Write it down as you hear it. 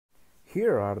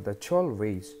Here are the 12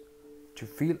 ways to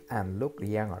feel and look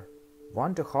younger.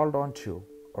 Want to hold on to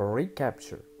or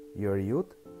recapture your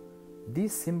youth?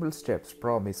 These simple steps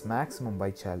promise maximum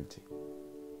vitality.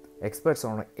 Experts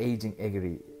on aging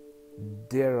agree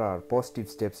there are positive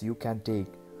steps you can take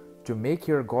to make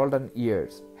your golden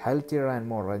years healthier and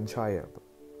more enjoyable.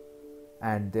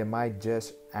 And they might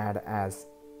just add as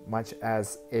much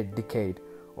as a decade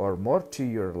or more to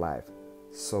your life.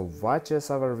 So watch us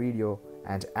our video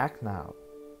and act now.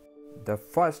 The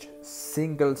first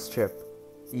single step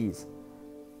is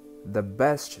the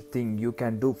best thing you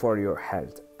can do for your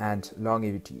health and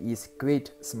longevity is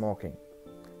quit smoking.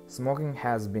 Smoking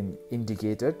has been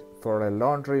indicated for a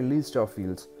laundry list of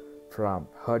ills from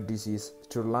heart disease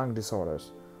to lung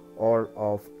disorders, all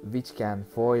of which can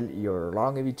foil your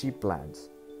longevity plans.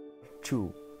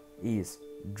 2 is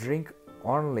drink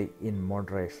only in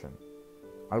moderation.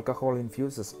 Alcohol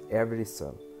infuses every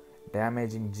cell,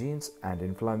 damaging genes and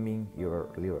inflaming your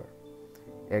liver.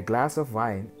 A glass of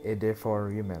wine a day for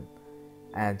women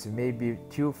and maybe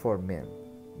 2 for men,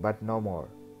 but no more,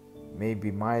 may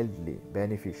be mildly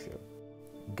beneficial.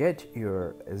 Get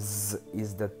your Z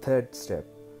is the third step.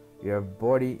 Your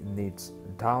body needs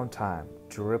downtime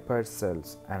to repair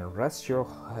cells and rest your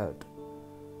head,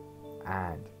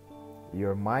 and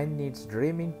your mind needs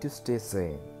dreaming to stay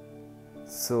sane.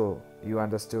 So you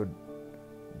understood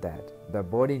that the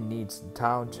body needs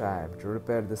downtime to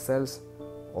repair the cells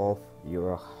of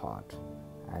your heart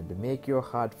and make your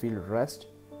heart feel rest,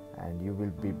 and you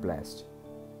will be blessed.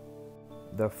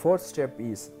 The fourth step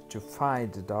is to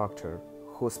find a doctor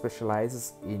who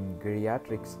specializes in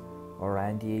geriatrics or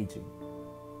anti-aging.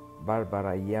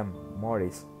 Barbara M.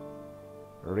 Morris,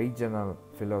 regional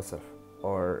philosopher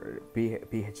or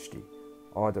PhD,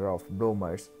 author of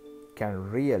Bloomers,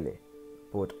 can really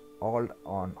put all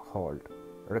on hold,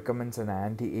 recommends an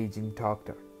anti-aging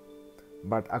doctor.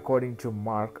 But according to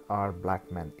Mark R.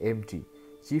 Blackman, MD,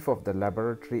 Chief of the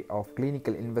Laboratory of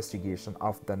Clinical Investigation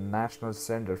of the National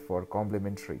Center for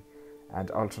Complementary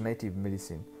and Alternative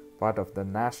Medicine, part of the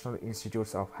National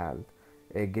Institutes of Health,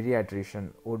 a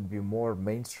geriatrician would be more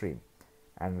mainstream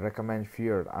and recommend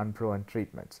fewer unproven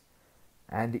treatments.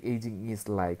 Anti-aging is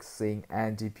like saying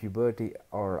anti-puberty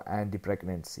or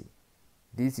anti-pregnancy.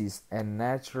 This is a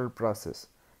natural process,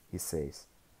 he says.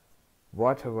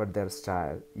 Whatever their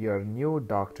style, your new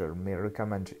doctor may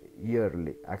recommend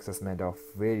yearly assessment of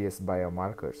various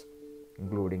biomarkers,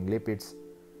 including lipids,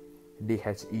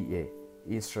 DHEA,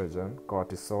 estrogen,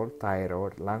 cortisol,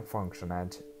 thyroid, lung function,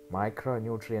 and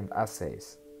micronutrient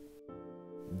assays.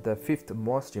 The fifth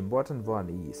most important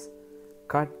one is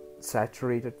cut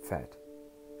saturated fat.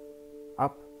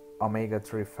 Up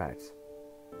omega-3 fats.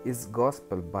 Is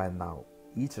gospel by now.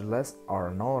 Eat less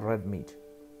or no red meat.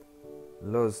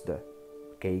 Lose the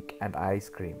cake and ice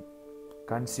cream.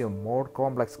 Consume more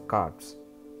complex carbs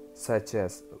such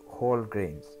as whole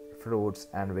grains, fruits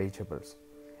and vegetables,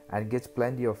 and get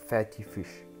plenty of fatty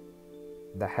fish.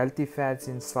 The healthy fats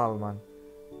in salmon,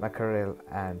 mackerel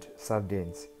and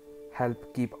sardines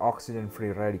help keep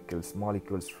oxygen-free radicals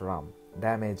molecules from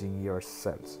damaging your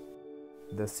cells.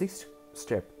 The sixth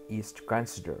step is to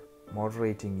consider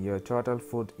moderating your total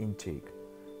food intake.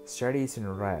 Studies in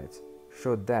rats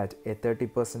show that a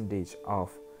 30%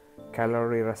 of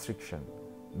calorie restriction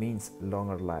means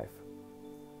longer life.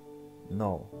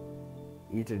 No,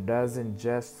 it doesn't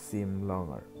just seem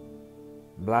longer.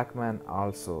 Blackman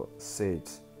also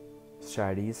cites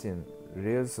studies in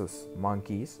rhesus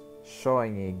monkeys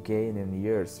showing a gain in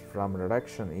years from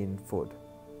reduction in food.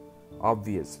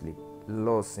 Obviously,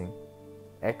 losing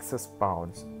excess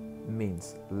pounds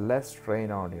means less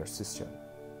strain on your system.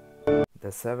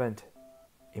 The seventh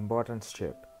important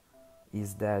step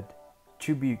is that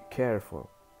to be careful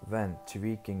when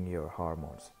tweaking your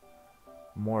hormones.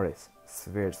 Morris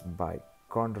swears by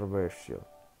controversial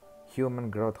human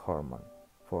growth hormone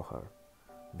for her.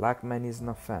 Blackman is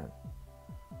no fan.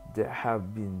 There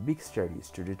have been big studies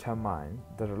to determine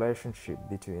the relationship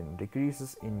between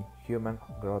decreases in human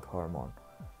growth hormone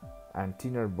and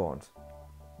thinner bones,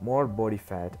 more body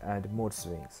fat and mood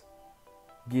swings.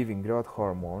 Giving growth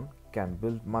hormone can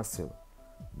build muscle,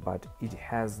 but it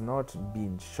has not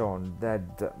been shown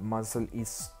that the muscle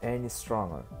is any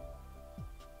stronger.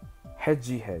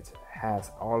 HGH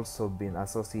has also been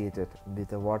associated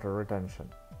with water retention,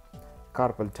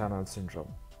 carpal tunnel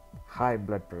syndrome, high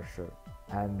blood pressure,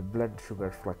 and blood sugar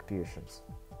fluctuations.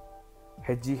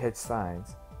 HGH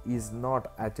science is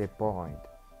not at a point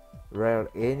where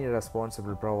any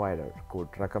responsible provider could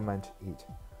recommend it,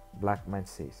 Blackman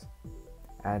says.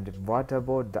 And what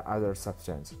about the other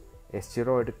substance, a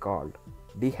steroid called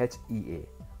DHEA,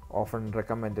 often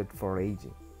recommended for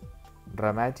aging?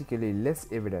 Dramatically less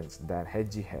evidence than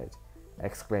hedgy hedge,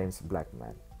 exclaims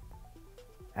Blackman.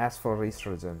 As for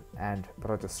estrogen and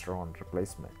progesterone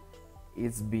replacement,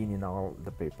 it's been in all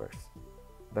the papers.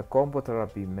 The combo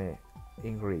therapy may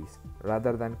increase,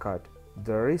 rather than cut,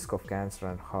 the risk of cancer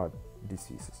and heart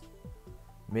diseases.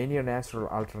 Many natural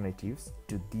alternatives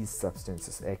to these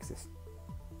substances exist.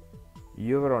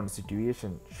 Your own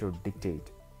situation should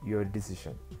dictate your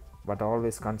decision, but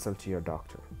always consult your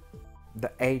doctor.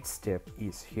 The eighth step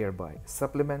is hereby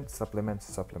supplement, supplement,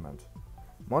 supplement.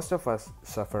 Most of us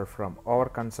suffer from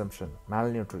overconsumption,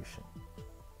 malnutrition.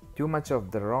 Too much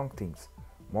of the wrong things.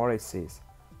 Morris says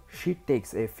she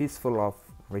takes a fistful of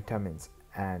vitamins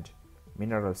and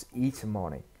minerals each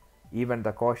morning. Even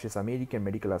the cautious American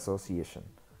Medical Association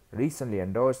recently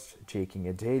endorsed taking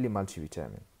a daily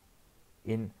multivitamin.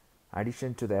 In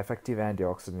addition to the effective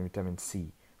antioxidant vitamin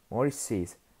C, Morris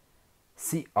says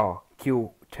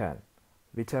CoQ10,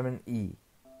 vitamin E,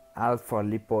 alpha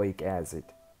lipoic acid,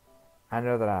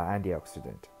 another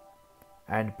antioxidant,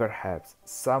 and perhaps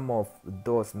some of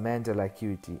those mental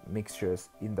acuity mixtures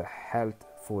in the health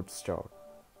food store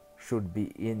should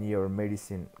be in your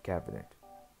medicine cabinet.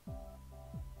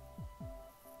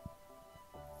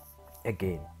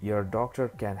 Again, your doctor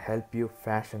can help you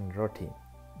fashion routine.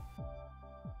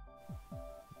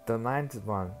 The ninth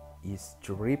one is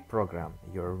to reprogram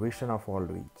your vision of old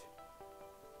age.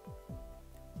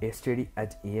 A study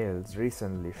at Yale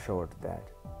recently showed that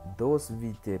those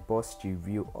with a positive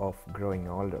view of growing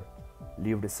older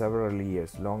lived several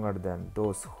years longer than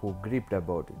those who grieved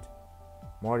about it.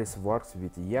 Morris works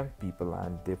with young people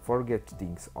and they forget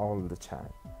things all the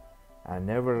time and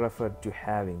never refer to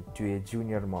having to a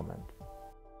junior moment.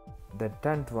 The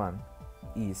 10th one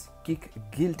is kick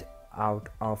guilt out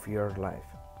of your life.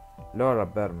 Laura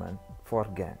Berman,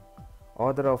 Forgan,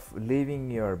 author of Living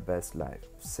Your Best Life,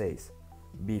 says,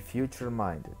 be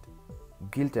future-minded.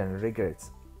 Guilt and regrets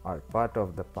are part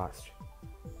of the past.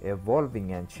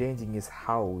 Evolving and changing is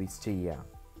how we stay young.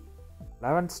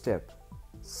 11th step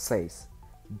says,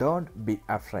 don't be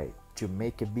afraid to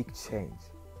make a big change.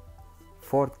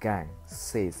 Fourth gang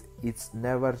says it's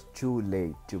never too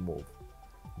late to move.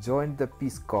 Join the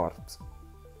Peace Corps.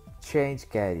 Change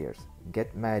careers,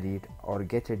 get married or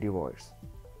get a divorce.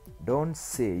 Don't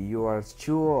say you are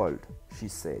too old, she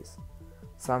says.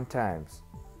 Sometimes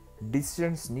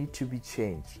decisions need to be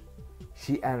changed.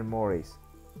 She and Morris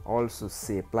also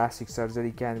say plastic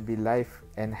surgery can be life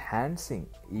enhancing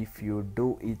if you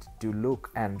do it to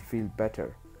look and feel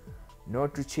better,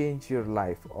 not to change your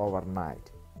life overnight.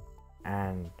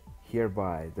 And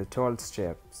hereby the 12th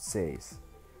step says,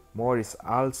 Morris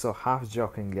also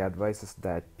half-jokingly advises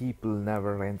that people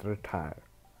never retire.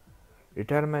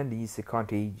 Retirement is a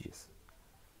contagious,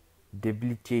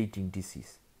 debilitating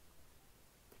disease.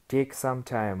 Take some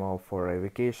time off for a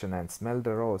vacation and smell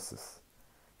the roses,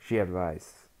 she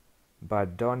advises.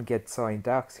 But don't get so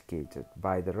intoxicated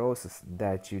by the roses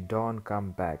that you don't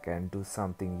come back and do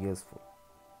something useful.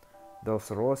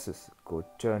 Those roses could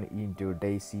turn into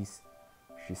daisies,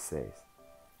 she says,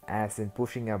 as in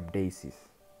pushing up daisies.